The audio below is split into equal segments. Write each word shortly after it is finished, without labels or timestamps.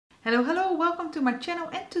Hello, welcome to my channel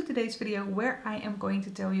and to today's video where I am going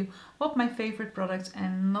to tell you what my favorite products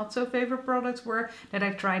and not so favorite products were that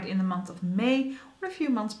I tried in the month of May or a few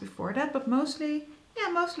months before that, but mostly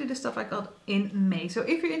the stuff I got in May. So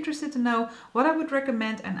if you're interested to know what I would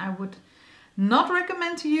recommend and I would not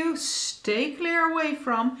recommend to you, stay clear away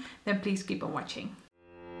from, then please keep on watching.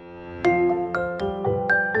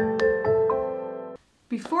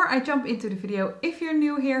 Before I jump into the video, if you're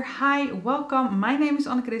new here, hi, welcome. My name is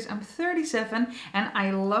Catrice, I'm 37 and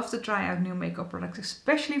I love to try out new makeup products,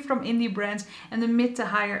 especially from indie brands and the mid to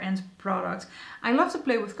higher end products. I love to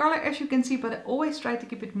play with color, as you can see, but I always try to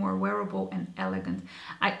keep it more wearable and elegant.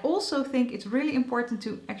 I also think it's really important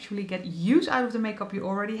to actually get use out of the makeup you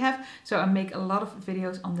already have, so I make a lot of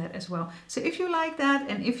videos on that as well. So if you like that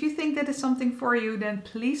and if you think that is something for you, then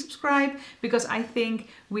please subscribe, because I think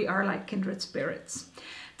we are like kindred spirits.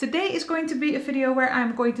 Today is going to be a video where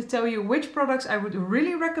I'm going to tell you which products I would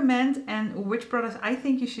really recommend and which products I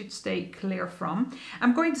think you should stay clear from.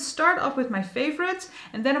 I'm going to start off with my favorites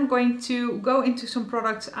and then I'm going to go into some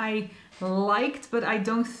products I liked but I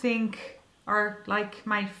don't think are like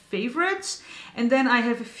my favorites, and then I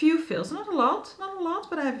have a few fills, not a lot,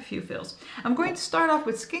 but I have a few fills. I'm going to start off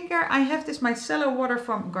with skincare. I have this micellar water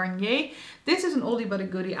from Garnier. This is an oldie but a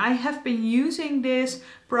goodie. I have been using this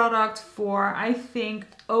product for I think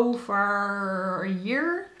over a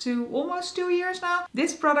year to almost 2 years now.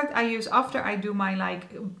 This product I use after I do my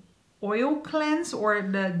like oil cleanse or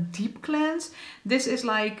the deep cleanse. This is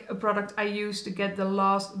like a product I use to get the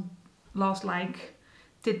last like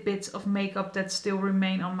tidbits of makeup that still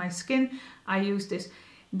remain on my skin. I use this.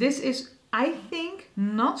 This is, I think,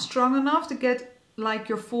 not strong enough to get like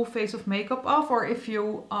your full face of makeup off, or if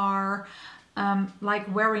you are like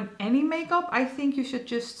wearing any makeup, I think you should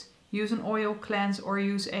just use an oil cleanse or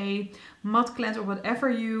use a matte cleanse or whatever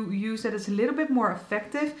you use that is a little bit more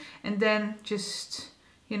effective, and then just,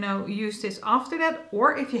 you know, use this after that.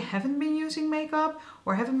 Or if you haven't been using makeup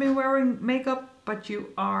or haven't been wearing makeup but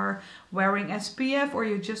you are wearing SPF, or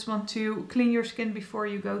you just want to clean your skin before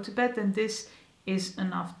you go to bed, then this is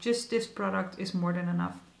enough. Just this product is more than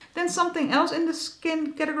enough. Then something else in the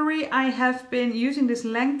skin category, I have been using this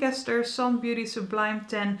Lancaster Sun Beauty Sublime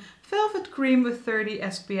 10 Velvet Cream with 30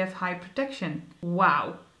 SPF High Protection.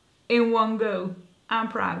 Wow, in one go, I'm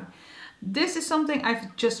proud. This is something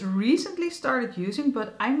I've just recently started using,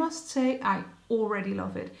 but I must say I already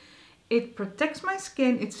love it. It protects my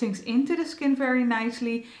skin, it sinks into the skin very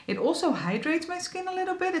nicely. It also hydrates my skin a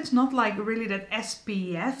little bit. It's not like really that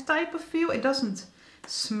SPF type of feel. It doesn't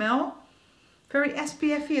smell very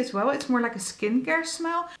SPF-y as well. It's more like a skincare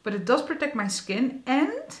smell, but it does protect my skin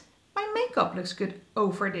and my makeup looks good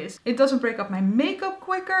over this. It doesn't break up my makeup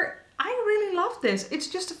quicker. I really love this. It's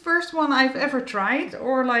just the first one I've ever tried,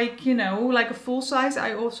 or like, you know, like a full size.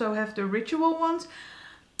 I also have the Ritual ones.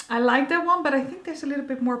 I like that one, but I think there's a little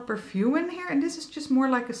bit more perfume in here, and this is just more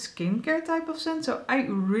like a skincare type of scent. So I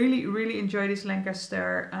really enjoy this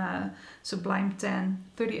Lancaster Sublime 10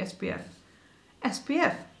 30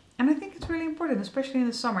 SPF. And I think it's really important, especially in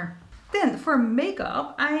the summer. Then for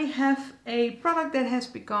makeup, I have a product that has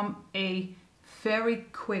become a very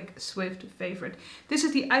quick, swift favorite. This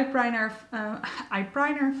is the eye primer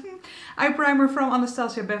from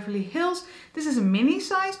Anastasia Beverly Hills. This is a mini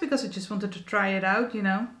size because I just wanted to try it out, you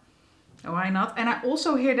know. Why not? And I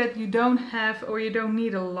also hear that you don't have, or you don't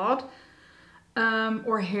need a lot, you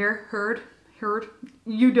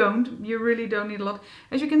really don't need a lot.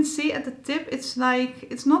 As you can see at the tip, it's like,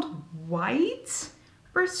 it's not white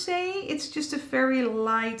per se, it's just a very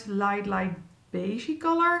light beigey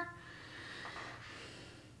color.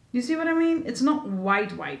 You see what I mean? It's not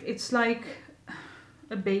white, it's like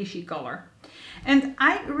a beigey color. And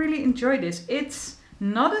I really enjoy this. It's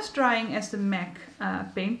not as drying as the MAC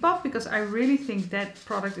Paint Puff, because I really think that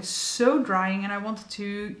product is so drying and I wanted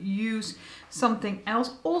to use something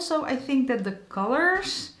else. Also, I think that the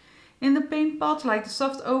colors in the paint pot, like the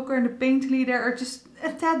soft ochre and the painterly there, are just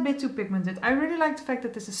a tad bit too pigmented. I really like the fact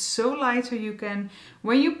that this is so light, so you can,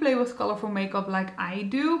 when you play with colorful makeup like I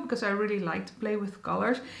do, because I really like to play with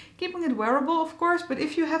colors, keeping it wearable of course, but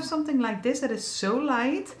if you have something like this that is so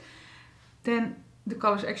light, then the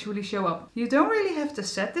colors actually show up. You don't really have to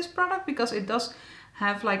set this product because it does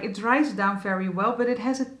have like, it dries down very well, but it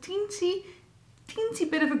has a teensy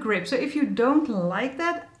bit of a grip. So if you don't like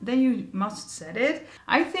that, then you must set it.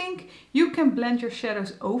 I think you can blend your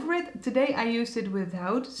shadows over it. Today I used it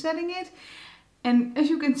without setting it. And as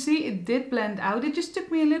you can see, it did blend out. It just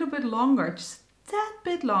took me a little bit longer, just that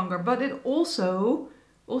bit longer, but it also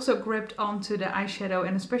also gripped onto the eyeshadow,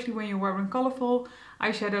 and especially when you're wearing colorful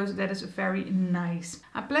eyeshadows, that is very nice.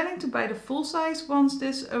 I'm planning to buy the full size once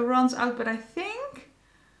this runs out, but I think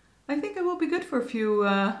it will be good for a few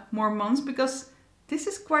more months because this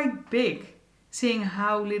is quite big, seeing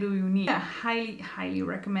how little you need. I highly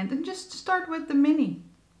recommend, and just start with the mini.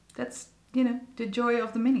 That's, you know, the joy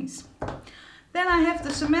of the minis. Then I have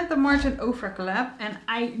the Samantha March and Ofra collab, and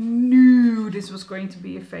I knew this was going to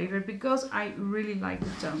be a favorite because I really like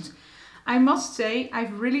the tones. I must say,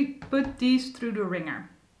 I've really put these through the ringer.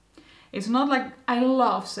 It's not like I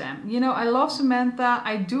love Sam. You know, I love Samantha.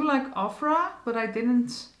 I do like Ofra, but I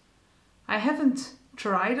haven't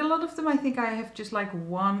tried a lot of them. I think I have just like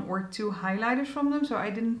 1 or 2 highlighters from them, so I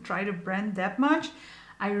didn't try the brand that much.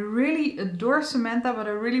 I really adore Samantha, but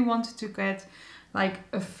I really wanted to get like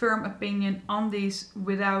a firm opinion on these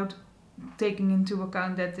without taking into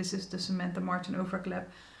account that this is the Samantha March and Ofra collab.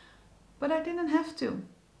 But I didn't have to.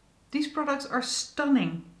 These products are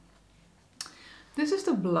stunning. This is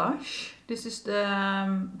the blush. This is the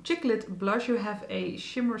Chiclet blush. You have a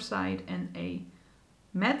shimmer side and a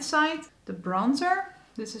matte side. The bronzer.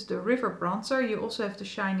 This is the River bronzer. You also have the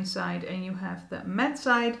shiny side and you have the matte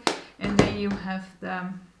side. And then you have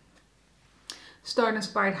the Star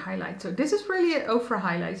Inspired highlight. So this is really an Ofra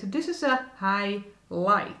highlight. So this is a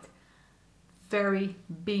highlight. Very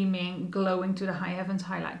beaming, glowing to the high heavens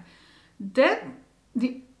highlight. That's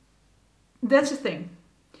the thing.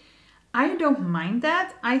 I don't mind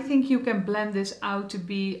that. I think you can blend this out to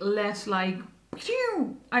be less like,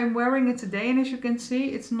 phew! I'm wearing it today, and as you can see,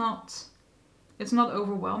 it's not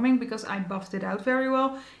overwhelming because I buffed it out very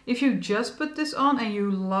well. If you just put this on and you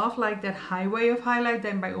love like that highway of highlight,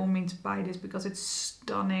 then by all means buy this because it's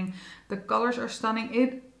stunning. The colors are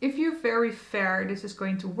stunning. If you're very fair, this is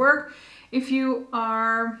going to work. If you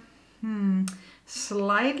are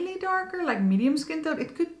slightly darker, like medium skin tone,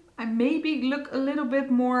 it could maybe look a little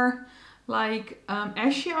bit more like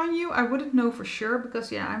ashy on you. I wouldn't know for sure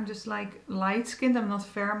because yeah, I'm just like light skinned. I'm not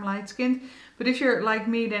fair, I'm light skinned. But if you're like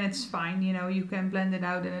me, then it's fine. You know, you can blend it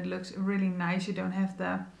out and it looks really nice. You don't have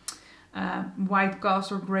the white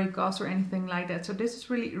cast or gray cast or anything like that. So this is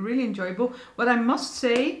really enjoyable. What I must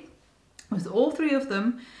say, with all 3 of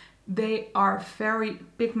them, they are very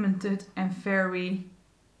pigmented and very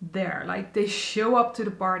there. Like they show up to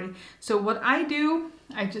the party. So what I do,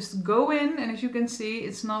 I just go in, and as you can see,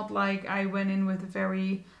 it's not like I went in with a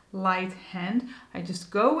very light hand. I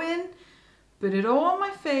just go in, put it all on my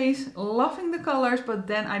face, loving the colors, but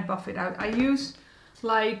then I buff it out. I use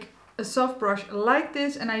like a soft brush like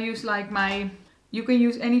this, and I use like you can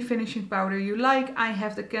use any finishing powder you like. I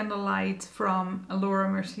have the Candlelight from Laura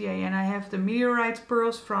Mercier, and I have the Meteorite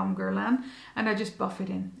Pearls from Guerlain, and I just buff it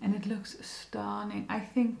in, and it looks stunning. I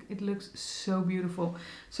think it looks so beautiful.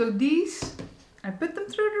 So these, I put them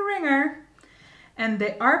through the ringer, and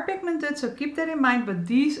they are pigmented, so keep that in mind. But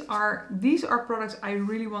these are products I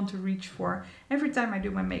really want to reach for every time I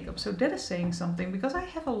do my makeup. So that is saying something because I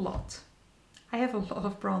have a lot. I have a lot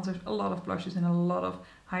of bronzers, a lot of blushes, and a lot of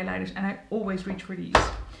highlighters, and I always reach for these.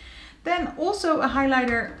 Then also a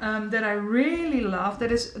highlighter that I really love,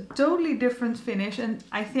 that is a totally different finish, and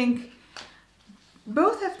I think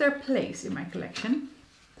both have their place in my collection.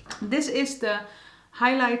 This is the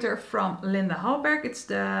highlighter from Linda Hallberg. It's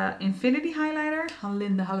the Infinity highlighter,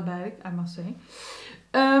 Linda Hallberg, I must say.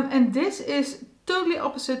 And this is totally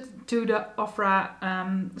opposite to the Ofra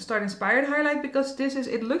Star Inspired highlight because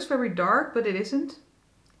it looks very dark, but it isn't.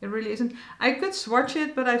 It really isn't. I could swatch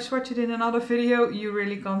it, but I swatched it in another video. You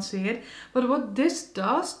really can't see it. But what this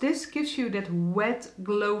does, this gives you that wet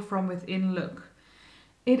glow from within look.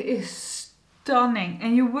 It is stunning.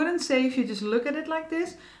 And you wouldn't say if you just look at it like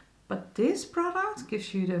this, but this product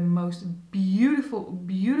gives you the most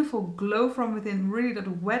beautiful glow from within, really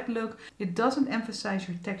that wet look. It doesn't emphasize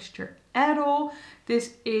your texture at all.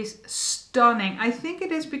 This is stunning. I think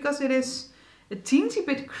it is because it is a teensy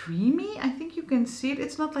bit creamy. I think you can see it.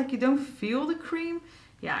 It's not like you don't feel the cream.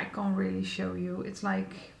 Yeah, I can't really show you. It's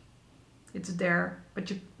like, it's there, but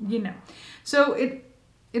you know. So it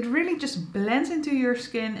really just blends into your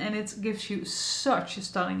skin and it gives you such a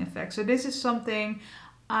stunning effect. So this is something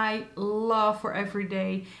I love for every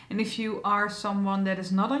day. And if you are someone that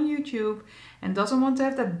is not on YouTube and doesn't want to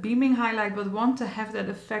have that beaming highlight but want to have that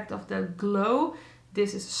effect of that glow,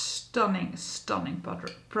 this is a stunning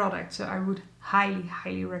product. So I would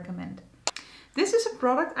highly recommend. This is a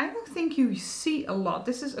product I don't think you see a lot.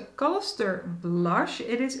 This is a Collistar blush.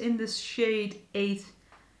 It is in the shade 8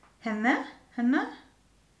 Henne? I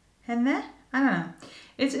don't know.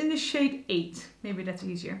 It's in the shade 8. Maybe that's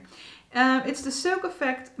easier. It's the Silk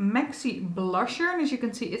Effect Maxi blusher, and as you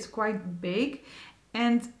can see, it's quite big.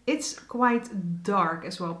 And it's quite dark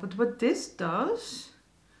as well. But what this does,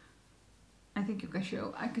 I think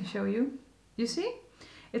I can show you. You see?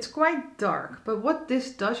 It's quite dark, but what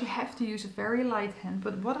this does, you have to use a very light hand.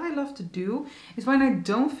 But what I love to do is when I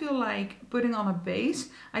don't feel like putting on a base,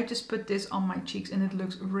 I just put this on my cheeks and it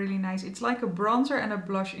looks really nice. It's like a bronzer and a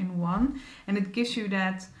blush in one, and it gives you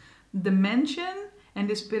that dimension and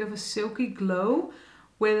this bit of a silky glow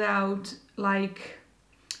without like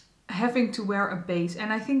having to wear a base.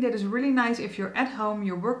 And I think that is really nice if you're at home,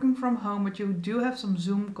 you're working from home, but you do have some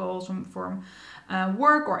Zoom calls from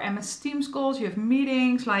work or MS Teams calls, you have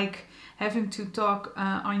meetings, like having to talk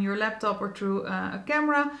on your laptop or through a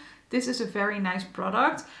camera. This is a very nice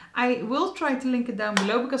product. I will try to link it down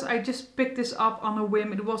below because I just picked this up on a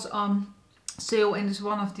whim. It was on sale in this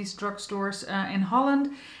one of these drugstores in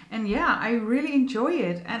Holland, and yeah, I really enjoy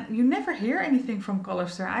it. And you never hear anything from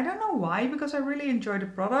Collistar. I don't know why, because I really enjoy the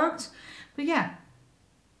products. But yeah,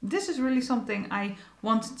 this is really something I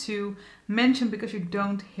wanted to mention because you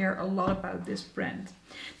don't hear a lot about this brand.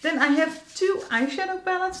 Then I have two eyeshadow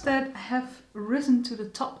palettes that have risen to the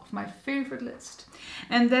top of my favorite list,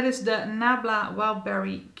 and that is the Nabla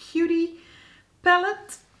Wildberry Cutie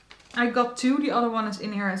palette. I got two, the other one is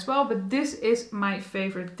in here as well, but this is my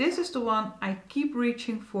favorite. This is the one I keep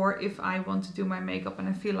reaching for if I want to do my makeup and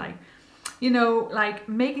I feel like, you know, like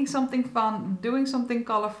making something fun, doing something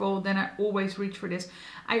colorful, then I always reach for this.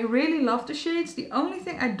 I really love the shades. The only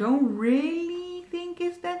thing I don't really think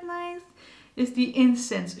is that nice is the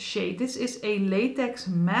incense shade. This is a latex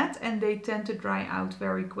matte and they tend to dry out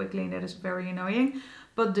very quickly, and that is very annoying.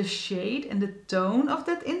 But the shade and the tone of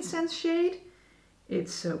that incense shade,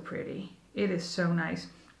 it's so pretty. It is so nice.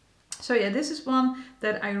 So yeah, this is one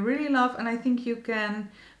that I really love, and I think you can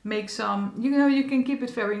make some, you know, you can keep it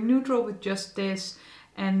very neutral with just this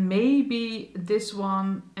and maybe this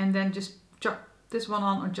one, and then just chuck this one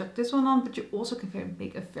on or chuck this one on, but you also can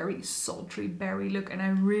make a very sultry berry look, and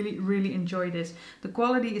I really, really enjoy this. The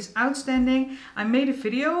quality is outstanding. I made a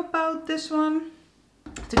video about this one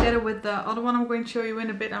together with the other one I'm going to show you in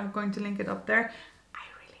a bit. I'm going to link it up there.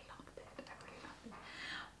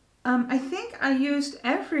 I think I used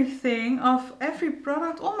everything of every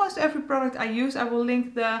product, almost every product I used. I will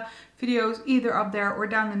link the videos either up there or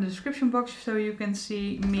down in the description box so you can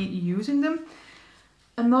see me using them.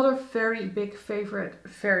 Another very big favorite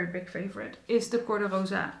is the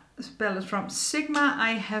Cor-de-Rosa palette from Sigma.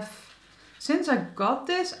 I have, since I got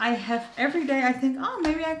this, I have every day I think, oh,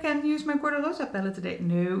 maybe I can use my Cor-de-Rosa palette today.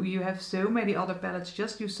 No, you have so many other palettes,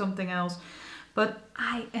 just use something else. But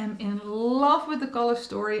I am in love with the color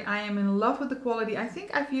story. I am in love with the quality. I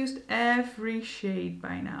think I've used every shade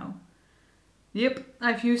by now. Yep,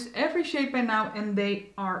 I've used every shade by now, and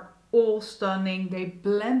they are all stunning. They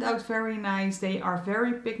blend out very nice. They are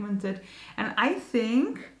very pigmented. And I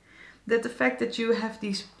think that the fact that you have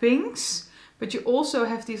these pinks, but you also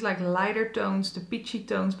have these like lighter tones, the peachy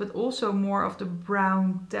tones, but also more of the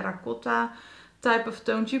brown terracotta type of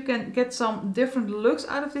tones, you can get some different looks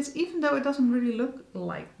out of this, even though it doesn't really look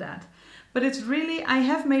like that. But it's really, I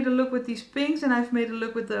have made a look with these pinks, and I've made a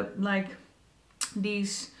look with the like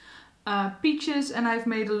these peaches, and I've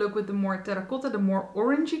made a look with the more terracotta, the more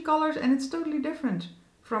orangey colors, and it's totally different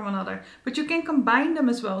from another. But you can combine them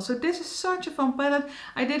as well. So this is such a fun palette.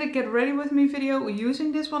 I did a get ready with me video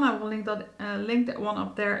using this one. I will link that one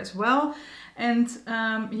up there as well. And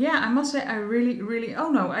yeah, I must say I really,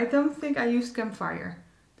 oh no, I don't think I used Campfire.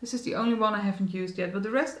 This is the only one I haven't used yet, but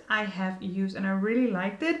the rest I have used and I really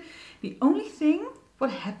liked it. The only thing,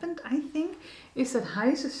 what happened I think, is that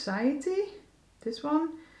High Society, this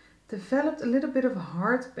one, developed a little bit of a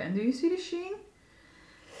hard pen. Do you see the sheen?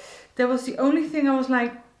 That was the only thing I was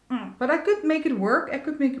like, but I could make it work. I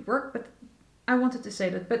could make it work, but I wanted to say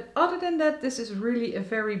that. But other than that, this is really a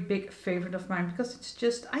very big favorite of mine because it's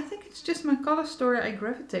just, I think it's just my color story I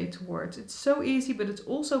gravitate towards. It's so easy, but it's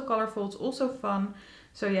also colorful. It's also fun.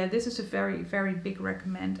 So yeah, this is a very big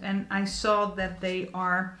recommend. And I saw that they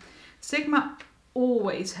are, Sigma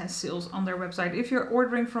always has sales on their website. If you're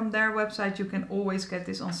ordering from their website, you can always get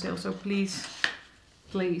this on sale. So please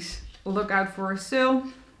look out for a sale,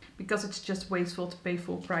 because it's just wasteful to pay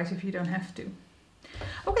full price if you don't have to.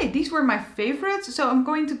 Okay, these were my favorites, so I'm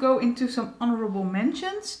going to go into some honorable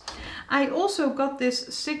mentions. I also got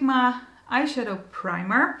this Sigma eyeshadow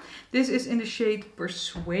primer. This is in the shade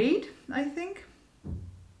Persuade, I think.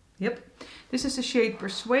 Yep, this is the shade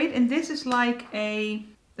Persuade, and this is like a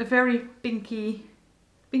very pinky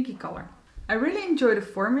color. I really enjoy the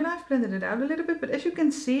formula. I've blended it out a little bit, but as you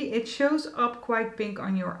can see, it shows up quite pink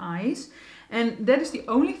on your eyes. And that is the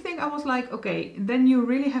only thing I was like, okay, then you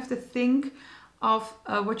really have to think of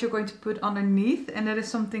what you're going to put underneath, and that is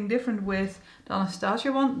something different with the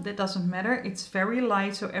Anastasia one. That doesn't matter, it's very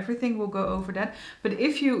light, so everything will go over that. But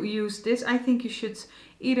if you use this, I think you should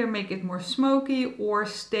either make it more smoky or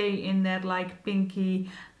stay in that like pinky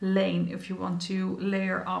lane if you want to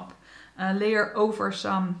layer up, layer over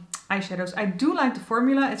some eyeshadows. I do like the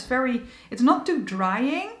formula. It's not too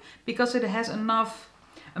drying because it has enough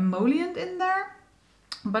emollient in there,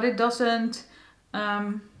 but it doesn't.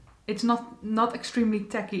 It's not extremely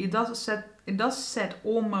tacky. It does set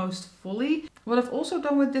almost fully. What I've also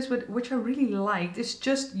done with this, which I really liked, is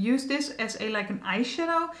just use this as like an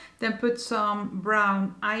eyeshadow, then put some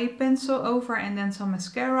brown eye pencil over, and then some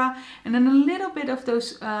mascara, and then a little bit of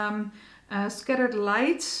those scattered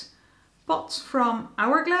lights spots from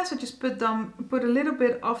Hourglass. I just put a little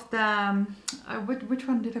bit of the, which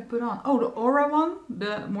one did I put on? Oh, the Aura one,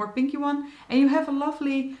 the more pinky one. And you have a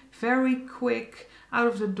lovely, very quick, out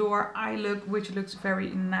of the door eye look, which looks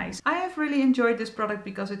very nice. I have really enjoyed this product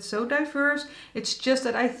because it's so diverse. It's just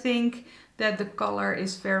that I think that the color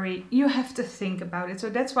is very, you have to think about it. So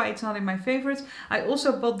that's why it's not in my favorites. I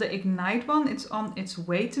also bought the Ignite one. It's on its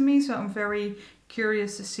way to me, so I'm very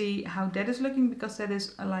curious to see how that is looking, because that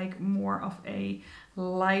is like more of a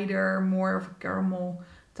lighter, more of a caramel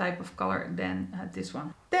type of color than this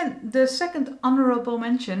one. Then the second honorable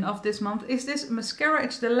mention of this month is this mascara.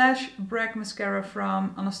 It's the Lash Brag mascara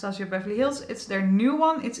from Anastasia Beverly Hills. It's their new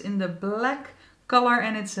one. It's in the black color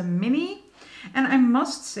and it's a mini. And I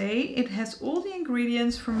must say it has all the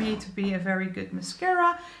ingredients for me to be a very good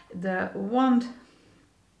mascara. The wand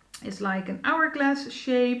is like an hourglass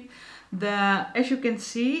shape. As you can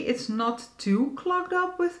see, it's not too clogged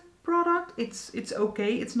up with product. It's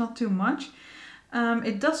okay. It's not too much.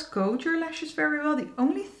 It does coat your lashes very well. The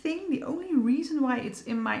only reason why it's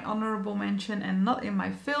in my honorable mention and not in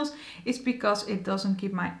my fills is because it doesn't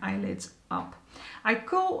keep my eyelids up. I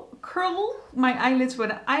curl my eyelids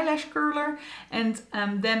with an eyelash curler, and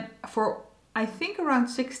then for I think around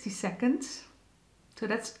 60 seconds. So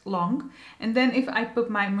that's long. And then if I put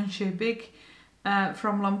my Monsieur Big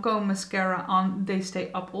from Lancôme mascara on, they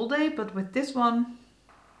stay up all day. But with this one,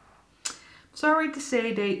 sorry to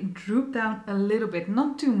say, they droop down a little bit.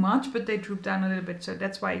 Not too much, but they droop down a little bit. So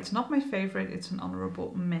that's why it's not my favorite. It's an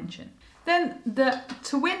honorable mention. Then the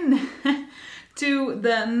twin to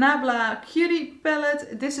the Nabla Cutie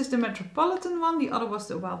palette. This is the Metropolitan one. The other was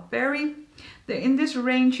the Wild Berry. In this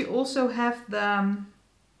range you also have the...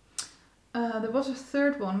 there was a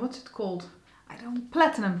third one. What's it called?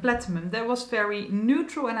 Platinum. That was very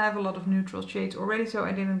neutral, and I have a lot of neutral shades already, so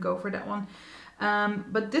I didn't go for that one.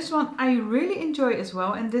 But this one I really enjoy as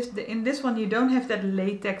well, and in this one you don't have that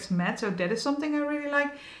latex matte, so that is something I really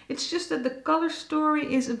like. It's just that the color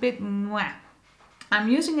story is a bit mwah. I'm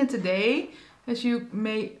using it today, as you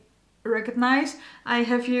may recognize. I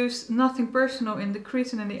have used Nothing Personal in the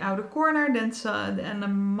crease and in the outer corner, then the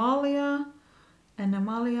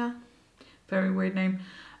Animalia, very weird name,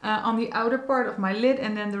 on the outer part of my lid,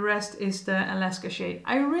 and then the rest is the Alaska shade.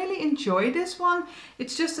 I really enjoy this one.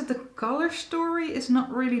 It's just that the color story is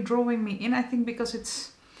not really drawing me in, I think because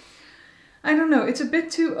it's, I don't know, it's a bit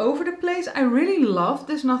too over the place. I really love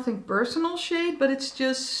this Nothing Personal shade, but it's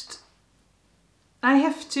just, I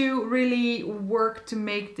have to really work to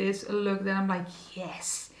make this a look that I'm like,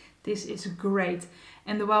 yes, this is great.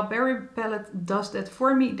 And the Wild Berry palette does that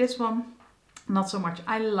for me. This one, not so much.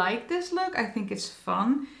 I like this look. I think it's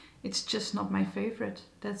fun. It's just not my favorite.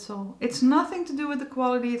 That's all. It's nothing to do with the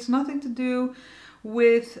quality. It's nothing to do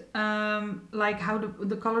with like how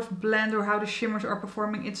the colors blend or how the shimmers are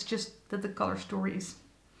performing. It's just that the color story is,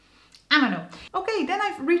 I don't know. Okay, then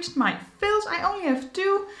I've reached my fills. I only have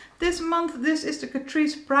two this month. This is the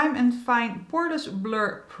Catrice Prime and Fine Poreless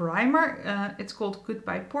Blur Primer. It's called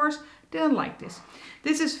Goodbye Pores. Didn't like this.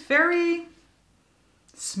 This is very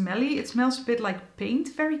smelly. It smells a bit like paint,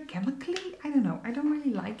 very chemically. I don't know. I don't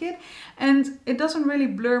really like it. And it doesn't really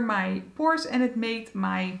blur my pores, and it made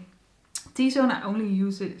my T-zone, I only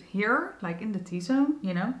use it here, like in the T-zone,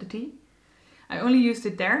 you know, the T. I only used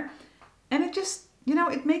it there. And it just, you know,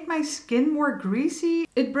 it made my skin more greasy.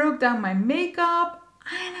 It broke down my makeup.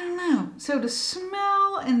 I don't know. So the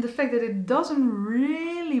smell and the fact that it doesn't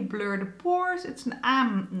really blur the pores, it's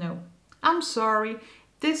no. I'm sorry.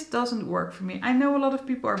 This doesn't work for me. I know a lot of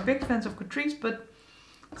people are big fans of Catrice, but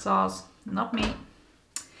sauce, not me.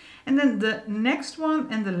 And then the next one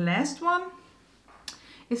and the last one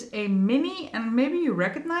is a mini, and maybe you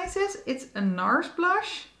recognize this. It's a Nars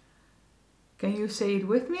blush. Can you say it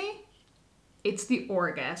with me? It's the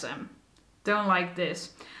Orgasm. Don't like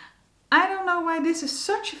this. I don't know why this is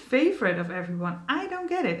such a favorite of everyone. I don't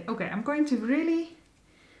get it. Okay, I'm going to really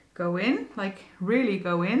go in, like really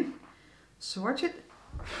go in, swatch it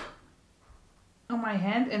on my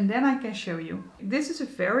hand, and then I can show you. This is a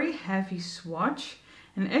very heavy swatch,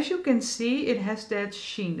 and as you can see, it has that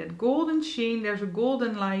sheen, that golden sheen. There's a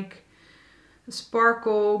golden like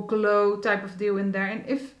sparkle, glow type of deal in there. And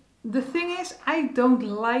if the thing is, I don't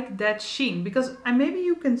like that sheen, because maybe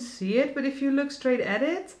you can see it, but if you look straight at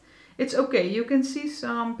it, it's okay. You can see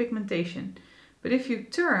some pigmentation, but if you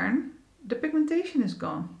turn, the pigmentation is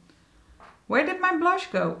gone. Where did my blush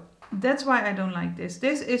go? That's why I don't like this.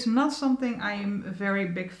 This is not something I am a very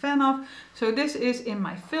big fan of. So this is in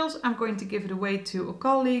my fills. I'm going to give it away to a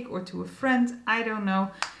colleague or to a friend. I don't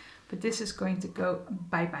know. But this is going to go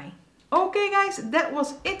bye-bye. Okay guys, that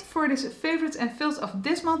was it for this favorites and fills of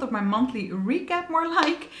this month, of my monthly recap more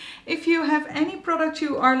like. If you have any product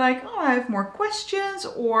you are like, oh, I have more questions,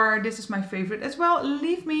 or this is my favorite as well,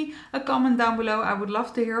 leave me a comment down below. I would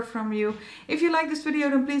love to hear from you. If you like this video,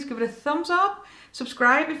 then please give it a thumbs up.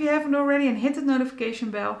 Subscribe if you haven't already and hit the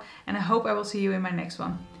notification bell. And I hope I will see you in my next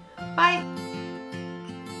one. Bye!